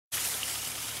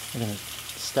Look at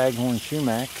Staghorn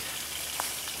Sumac.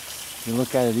 If you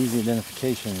look at it, easy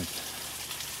identification.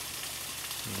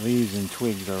 The leaves and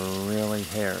twigs are really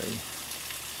hairy.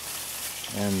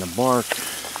 And the bark,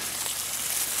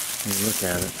 when you look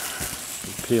at it,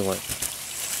 you peel it,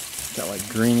 it's got like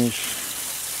greenish,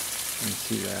 you can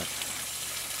see that,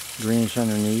 greenish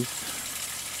underneath.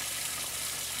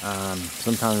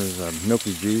 Sometimes there's a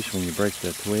milky juice when you break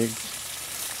the twigs.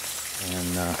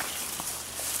 And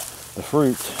the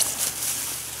fruit,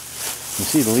 you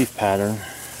see the leaf pattern,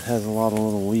 it has a lot of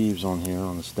little leaves on here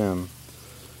on the stem.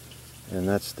 And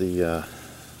that's the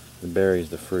berries,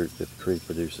 the fruit that the tree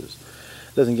produces.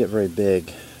 It doesn't get very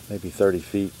big, maybe 30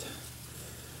 feet.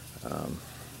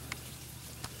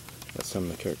 That's some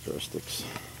of the characteristics.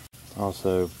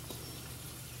 Also,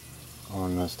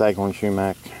 on Staghorn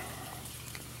Sumac,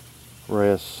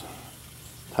 Rhus,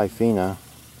 Typhina,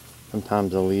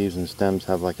 sometimes the leaves and stems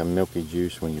have like a milky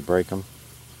juice when you break them.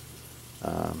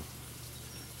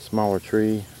 Smaller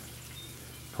tree,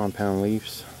 compound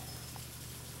leaves.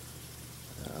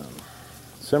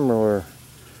 Similar,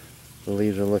 the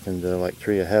leaves are looking to like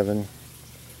tree of heaven.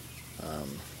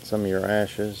 Some of your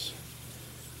ashes,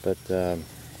 but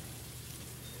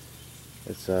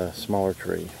it's a smaller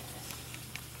tree.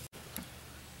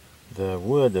 The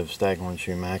wood of Staghorn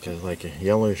Sumac is like a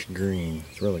yellowish green.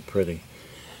 It's really pretty.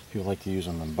 People like to use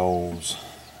them in bowls.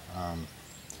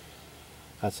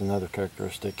 That's another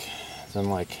characteristic. It's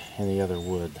unlike any other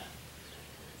wood.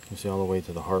 You can see all the way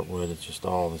to the heartwood. It's just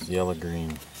all this yellow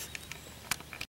green.